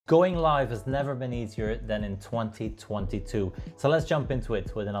Going live has never been easier than in 2022. So let's jump into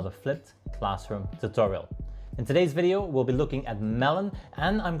it with another flipped classroom tutorial. In today's video, we'll be looking at Melon,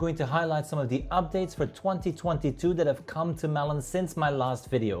 and I'm going to highlight some of the updates for 2022 that have come to Melon since my last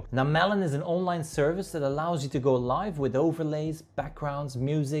video. Now, Melon is an online service that allows you to go live with overlays, backgrounds,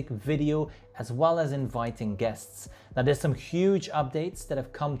 music, video, as well as inviting guests. Now, there's some huge updates that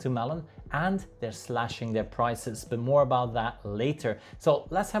have come to Melon, and they're slashing their prices, but more about that later. So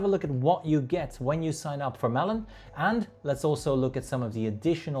let's have a look at what you get when you sign up for Melon, and let's also look at some of the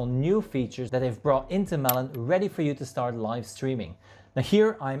additional new features that they've brought into Melon, ready for you to start live streaming. Now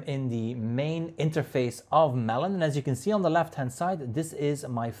here I'm in the main interface of Melon, and as you can see on the left hand side, this is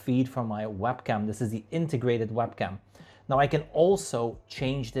my feed from my webcam. This is the integrated webcam. Now I can also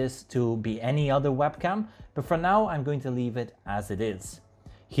change this to be any other webcam, but for now I'm going to leave it as it is.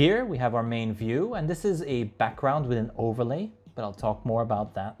 Here we have our main view, and this is a background with an overlay, but I'll talk more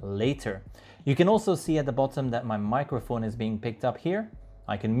about that later. You can also see at the bottom that my microphone is being picked up here.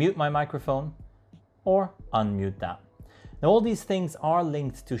 I can mute my microphone or unmute that. Now all these things are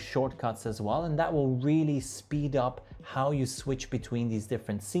linked to shortcuts as well, and that will really speed up how you switch between these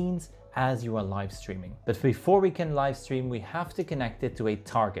different scenes as you are live streaming. But before we can live stream, we have to connect it to a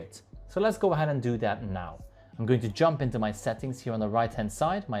target. So let's go ahead and do that now. I'm going to jump into my settings here on the right hand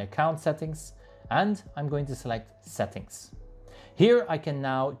side, my account settings, and I'm going to select settings. Here I can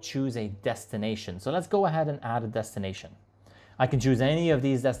now choose a destination. So let's go ahead and add a destination. I can choose any of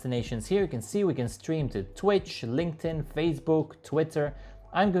these destinations here. You can see we can stream to Twitch, LinkedIn, Facebook, Twitter.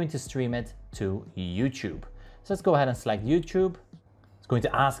 I'm going to stream it to YouTube. So let's go ahead and select YouTube. It's going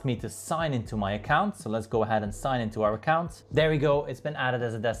to ask me to sign into my account. So let's go ahead and sign into our account. There we go. It's been added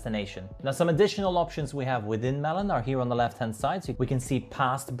as a destination. Now, some additional options we have within Melon are here on the left-hand side. So we can see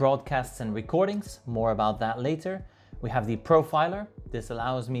past broadcasts and recordings. More about that later. We have the profiler. This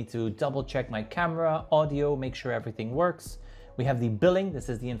allows me to double check my camera, audio, make sure everything works. We have the billing. This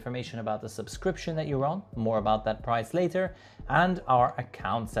is the information about the subscription that you're on. More about that price later. And our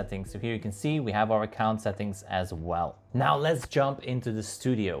account settings. So here you can see we have our account settings as well. Now let's jump into the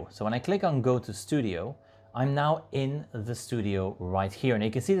studio. So when I click on Go to Studio, I'm now in the studio right here. And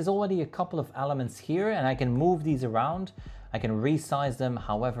you can see there's already a couple of elements here, and I can move these around. I can resize them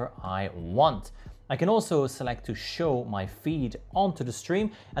however I want. I can also select to show my feed onto the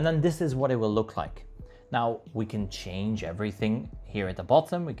stream, and then this is what it will look like. Now we can change everything here at the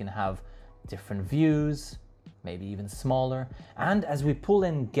bottom. We can have different views, maybe even smaller. And as we pull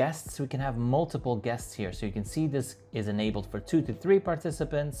in guests, we can have multiple guests here. So you can see this is enabled for 2 to 3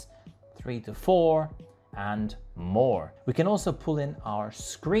 participants, 3 to 4, and more. We can also pull in our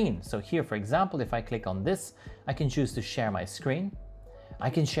screen. So here, for example, if I click on this, I can choose to share my screen. I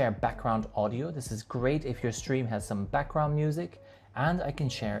can share background audio. This is great if your stream has some background music. And I can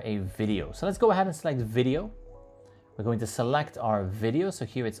share a video. So let's go ahead and select video. We're going to select our video. So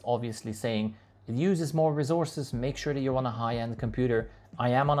here it's obviously saying it uses more resources. Make sure that you're on a high-end computer.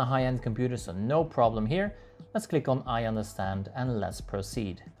 I am on a high-end computer, so no problem here. Let's click on I understand and let's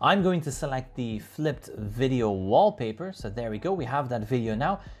proceed. I'm going to select the flipped video wallpaper. So there we go. We have that video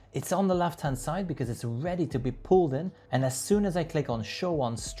now. It's on the left-hand side because it's ready to be pulled in. And as soon as I click on show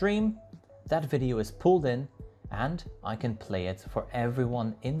on stream, that video is pulled in, and I can play it for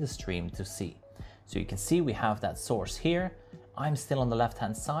everyone in the stream to see. So you can see we have that source here. I'm still on the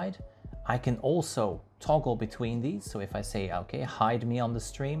left-hand side. I can also toggle between these. So if I say, okay, hide me on the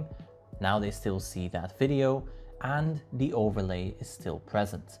stream, now they still see that video and the overlay is still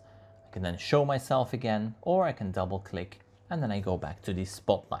present. I can then show myself again, or I can double click and then I go back to the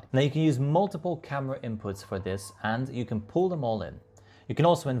spotlight. Now you can use multiple camera inputs for this, and you can pull them all in. You can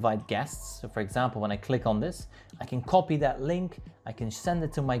also invite guests. So for example, when I click on this, I can copy that link, I can send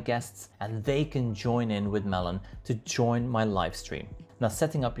it to my guests, and they can join in with Melon to join my live stream. Now,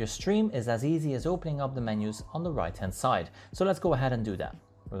 setting up your stream is as easy as opening up the menus on the right-hand side. So let's go ahead and do that.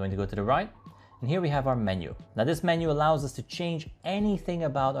 We're going to go to the right, and here we have our menu. Now this menu allows us to change anything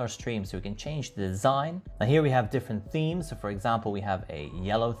about our stream. So we can change the design. Now here we have different themes. So for example, we have a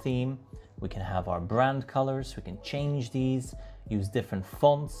yellow theme. We can have our brand colors. We can change these, use different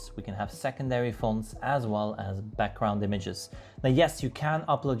fonts. We can have secondary fonts as well as background images. Now, yes, you can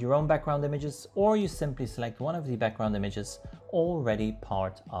upload your own background images, or you simply select one of the background images already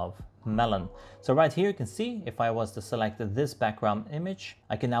part of Melon. So right here, you can see if I was to select this background image,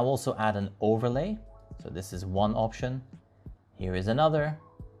 I can now also add an overlay. So this is one option. Here is another.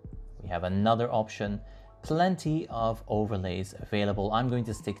 We have another option. Plenty of overlays available. I'm going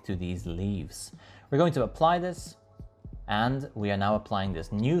to stick to these leaves. We're going to apply this, and we are now applying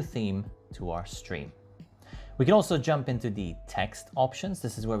this new theme to our stream. We can also jump into the text options.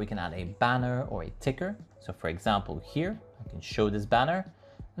 This is where we can add a banner or a ticker. So for example, here I can show this banner,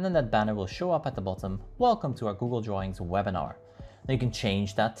 and then that banner will show up at the bottom. Welcome to our Google Drawings webinar. Now you can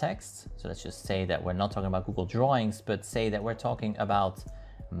change that text. So let's just say that we're not talking about Google Drawings, but say that we're talking about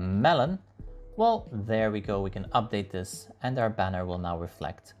Melon. Well, there we go. We can update this and our banner will now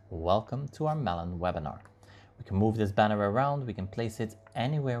reflect welcome to our Melon webinar. We can move this banner around. We can place it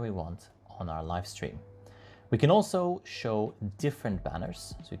anywhere we want on our live stream. We can also show different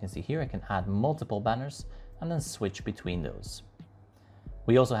banners. So you can see here, I can add multiple banners and then switch between those.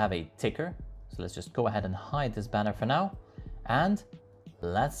 We also have a ticker. So let's just go ahead and hide this banner for now. And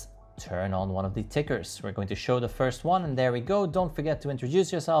let's turn on one of the tickers. We're going to show the first one, and there we go. Don't forget to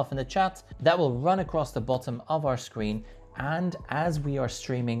introduce yourself in the chat. That will run across the bottom of our screen. And as we are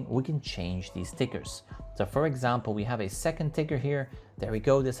streaming, we can change these tickers. So for example, we have a second ticker here. There we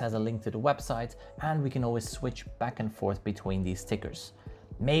go. This has a link to the website, and we can always switch back and forth between these tickers.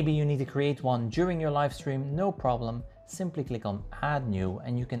 Maybe you need to create one during your live stream, no problem. Simply click on add new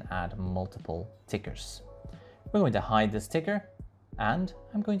and you can add multiple tickers. We're going to hide this ticker, and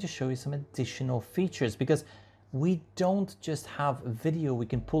I'm going to show you some additional features, because we don't just have video we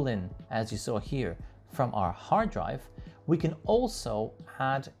can pull in, as you saw here, from our hard drive. We can also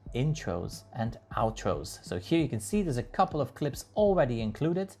add intros and outros. So here you can see there's a couple of clips already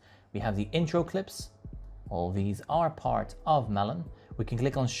included. We have the intro clips. All these are part of Melon. We can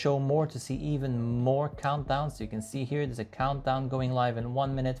click on show more to see even more countdowns. So you can see here there's a countdown going live in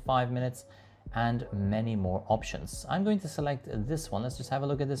 1 minute, 5 minutes, and many more options. I'm going to select this one. Let's just have a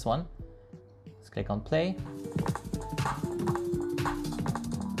look at this one. Let's click on play.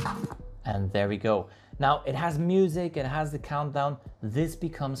 And there we go. Now it has music, it has the countdown. This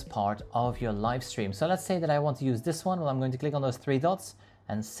becomes part of your live stream. So let's say that I want to use this one. Well, I'm going to click on those 3 dots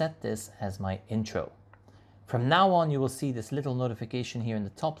and set this as my intro. From now on, you will see this little notification here in the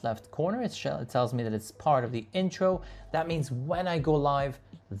top left corner. It tells me that it's part of the intro. That means when I go live,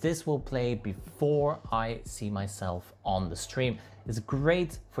 this will play before I see myself on the stream. It's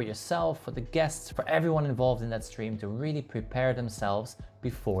great for yourself, for the guests, for everyone involved in that stream to really prepare themselves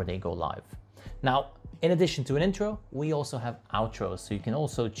before they go live. Now, in addition to an intro, we also have outros. So you can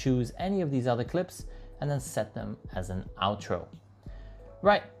also choose any of these other clips and then set them as an outro.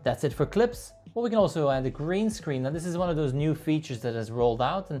 Right, that's it for clips. Well, we can also add a green screen. Now, this is one of those new features that has rolled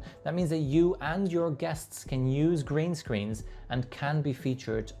out, and that means that you and your guests can use green screens and can be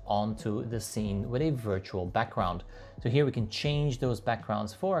featured onto the scene with a virtual background. So here we can change those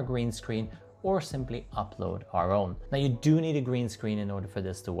backgrounds for a green screen or simply upload our own. Now, you do need a green screen in order for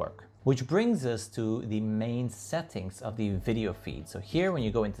this to work. Which brings us to the main settings of the video feed. So here, when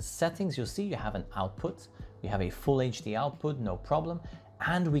you go into settings, you'll see you have an output. We have a full HD output, no problem.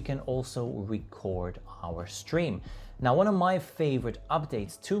 And we can also record our stream. Now, one of my favorite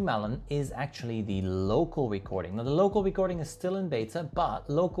updates to Melon is actually the local recording. Now, the local recording is still in beta, but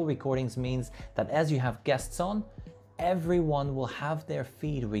local recordings means that as you have guests on, everyone will have their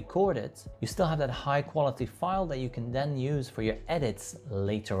feed recorded. You still have that high quality file that you can then use for your edits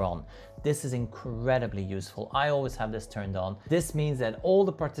later on. This is incredibly useful. I always have this turned on. This means that all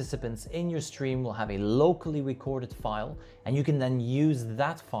the participants in your stream will have a locally recorded file, and you can then use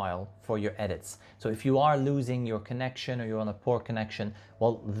that file for your edits. So if you are losing your connection or you're on a poor connection,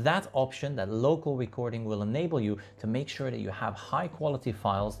 well, that option, that local recording, will enable you to make sure that you have high quality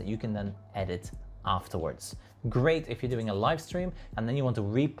files that you can then edit afterwards. Great if you're doing a live stream and then you want to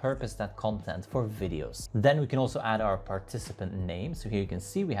repurpose that content for videos. Then we can also add our participant name. So here you can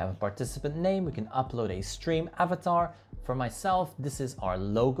see we have a participant name. We can upload a stream avatar. For myself, this is our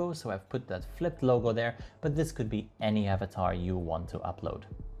logo. So I've put that flipped logo there, but this could be any avatar you want to upload.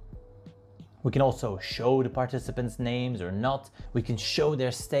 We can also show the participants' names or not. We can show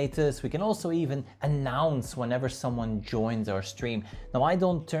their status. We can also even announce whenever someone joins our stream. Now, I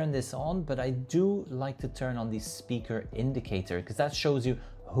don't turn this on, but I do like to turn on the speaker indicator because that shows you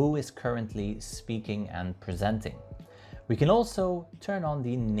who is currently speaking and presenting. We can also turn on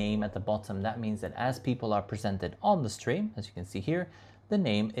the name at the bottom. That means that as people are presented on the stream, as you can see here, the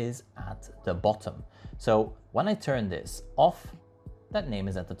name is at the bottom. So when I turn this off, that name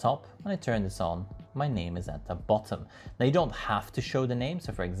is at the top. When I turn this on, my name is at the bottom. Now, you don't have to show the name.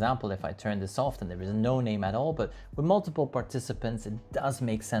 So for example, if I turn this off, then there is no name at all, but with multiple participants, it does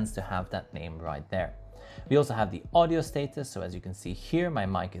make sense to have that name right there. We also have the audio status. So as you can see here, my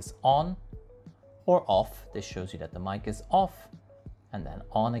mic is on or off. This shows you that the mic is off and then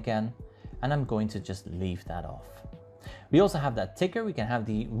on again. And I'm going to just leave that off. We also have that ticker. We can have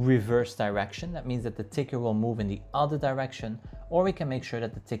the reverse direction. That means that the ticker will move in the other direction, or we can make sure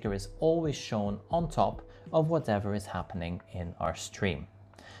that the ticker is always shown on top of whatever is happening in our stream.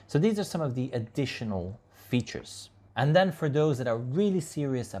 So these are some of the additional features. And then for those that are really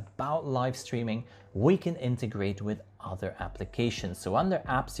serious about live streaming, we can integrate with other applications. So under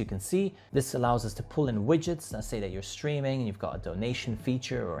apps, you can see this allows us to pull in widgets. Let's say that you're streaming and you've got a donation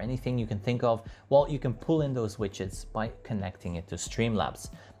feature or anything you can think of. Well, you can pull in those widgets by connecting it to Streamlabs.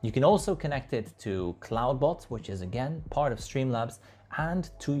 You can also connect it to CloudBot, which is again part of Streamlabs, and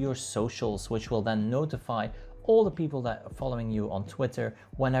to your socials, which will then notify all the people that are following you on Twitter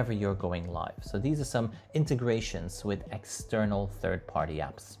whenever you're going live. So these are some integrations with external third-party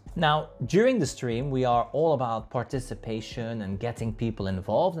apps. Now, during the stream, we are all about participation and getting people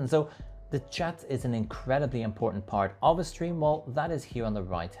involved. And so the chat is an incredibly important part of a stream. Well, that is here on the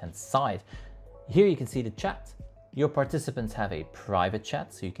right-hand side. Here you can see the chat. Your participants have a private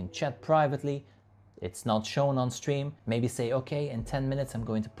chat, so you can chat privately. It's not shown on stream. Maybe say, okay, in 10 minutes, I'm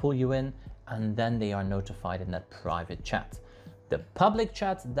going to pull you in, and then they are notified in that private chat. The public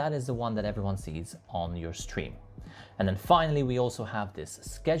chat, that is the one that everyone sees on your stream. And then finally, we also have this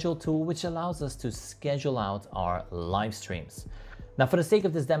schedule tool, which allows us to schedule out our live streams. Now, for the sake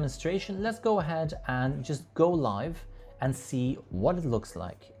of this demonstration, let's go ahead and just go live and see what it looks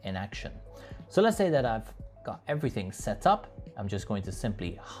like in action. So let's say that I've got everything set up. I'm just going to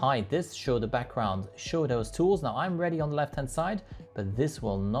simply hide this, show the background, show those tools. Now I'm ready on the left-hand side, but this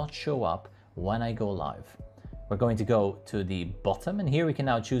will not show up when I go live. We're going to go to the bottom, and here we can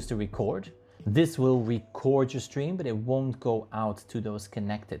now choose to record. This will record your stream, but it won't go out to those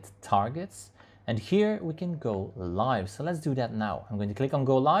connected targets. And here we can go live. So let's do that now. I'm going to click on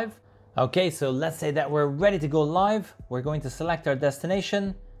go live. Okay, so let's say that we're ready to go live. We're going to select our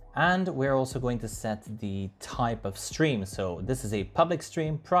destination, and we're also going to set the type of stream. So this is a public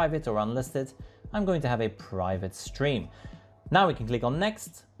stream, private or unlisted. I'm going to have a private stream. Now we can click on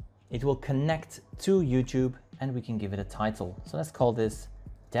next. It will connect to YouTube, and we can give it a title. So let's call this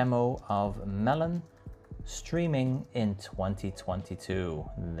Demo of Melon Streaming in 2022.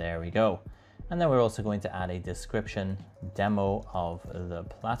 There we go. And then we're also going to add a description, demo of the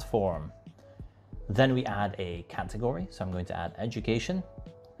platform. Then we add a category. So I'm going to add education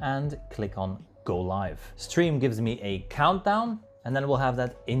and click on go live. Stream gives me a countdown, and then we'll have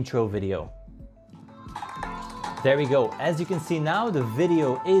that intro video. There we go. As you can see now, the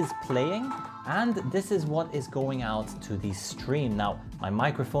video is playing, and this is what is going out to the stream. Now, my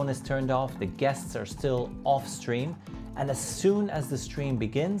microphone is turned off, the guests are still off stream, and as soon as the stream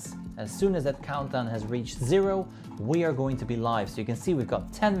begins, as soon as that countdown has reached 0, we are going to be live. So you can see we've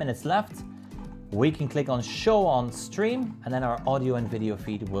got 10 minutes left. We can click on show on stream, and then our audio and video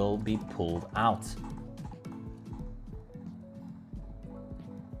feed will be pulled out.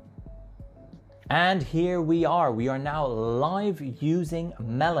 And here we are now live using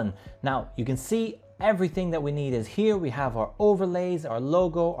Melon. Now you can see everything that we need is here. We have our overlays, our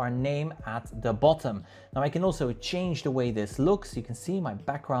logo, our name at the bottom. Now I can also change the way this looks. You can see my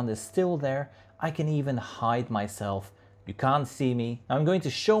background is still there. I can even hide myself. You can't see me. Now I'm going to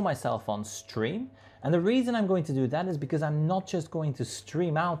show myself on stream. And the reason I'm going to do that is because I'm not just going to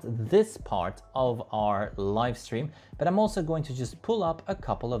stream out this part of our live stream, but I'm also going to just pull up a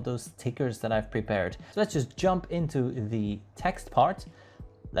couple of those tickers that I've prepared. So let's just jump into the text part.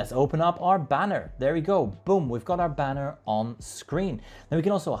 Let's open up our banner. There we go. Boom, we've got our banner on screen. Now we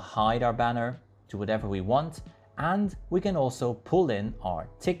can also hide our banner, do whatever we want, and we can also pull in our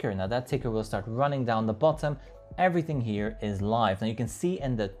ticker. Now that ticker will start running down the bottom. Everything here is live. Now you can see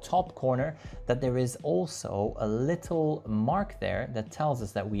in the top corner that there is also a little mark there that tells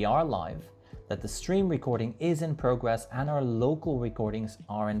us that we are live, that the stream recording is in progress, and our local recordings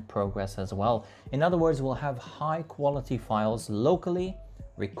are in progress as well. In other words, we'll have high quality files locally,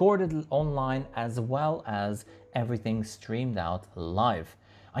 recorded online, as well as everything streamed out live.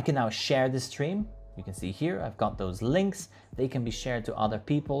 I can now share the stream. You can see here, I've got those links. They can be shared to other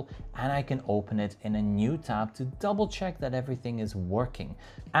people, and I can open it in a new tab to double check that everything is working.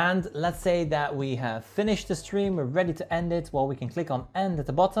 And let's say that we have finished the stream, we're ready to end it. Well, we can click on end at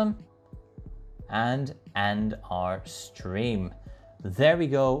the bottom and end our stream. There we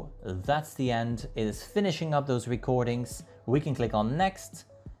go. That's the end. It is finishing up those recordings. We can click on next,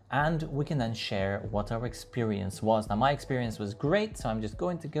 and we can then share what our experience was. Now my experience was great, so I'm just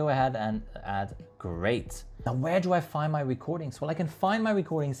going to go ahead and add great. Now where do I find my recordings? Well, I can find my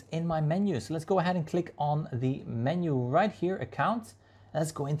recordings in my menu. So let's go ahead and click on the menu right here, account.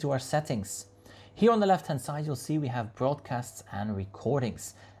 Let's go into our settings. Here on the left hand side, you'll see we have broadcasts and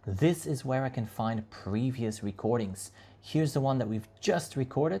recordings. This is where I can find previous recordings. Here's the one that we've just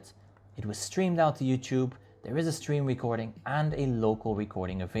recorded. It was streamed out to YouTube. there is a stream recording and a local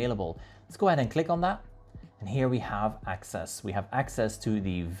recording available. Let's go ahead and click on that. And here we have access. We have access to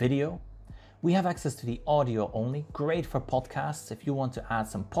the video. We have access to the audio only, great for podcasts. If you want to add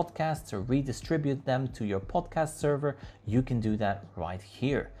some podcasts or redistribute them to your podcast server, you can do that right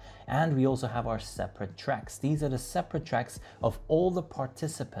here. And we also have our separate tracks. These are the separate tracks of all the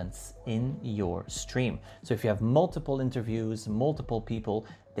participants in your stream. So if you have multiple interviews, multiple people,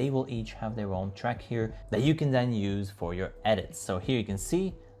 they will each have their own track here that you can then use for your edits. So here you can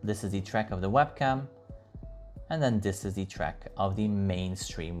see, this is the track of the webcam. And then this is the track of the main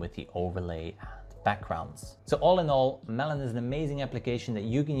stream with the overlay and backgrounds. So all in all, Melon is an amazing application that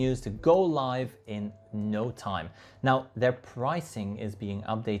you can use to go live in no time. Now, their pricing is being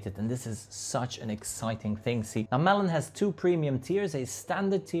updated, and this is such an exciting thing. See, now Melon has two premium tiers, a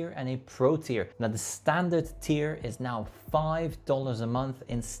standard tier and a pro tier. Now, the standard tier is now $5 a month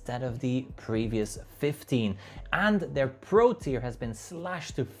instead of the previous $15. And their pro tier has been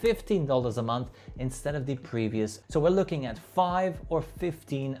slashed to $15 a month instead of the previous. So we're looking at $5 or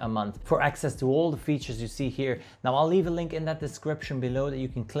 $15 a month for access to all the features you see here. Now, I'll leave a link in that description below that you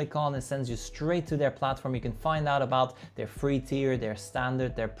can click on. It sends you straight to their platform. You can find out about their free tier, their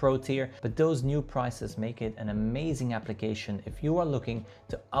standard, their pro tier. But those new prices make it an amazing application if you are looking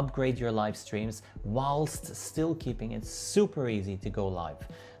to upgrade your live streams whilst still keeping it super easy to go live.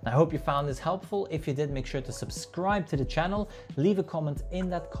 I hope you found this helpful. If you did, make sure to subscribe to the channel, leave a comment in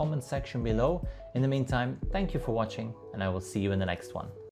that comment section below. In the meantime, thank you for watching, and I will see you in the next one.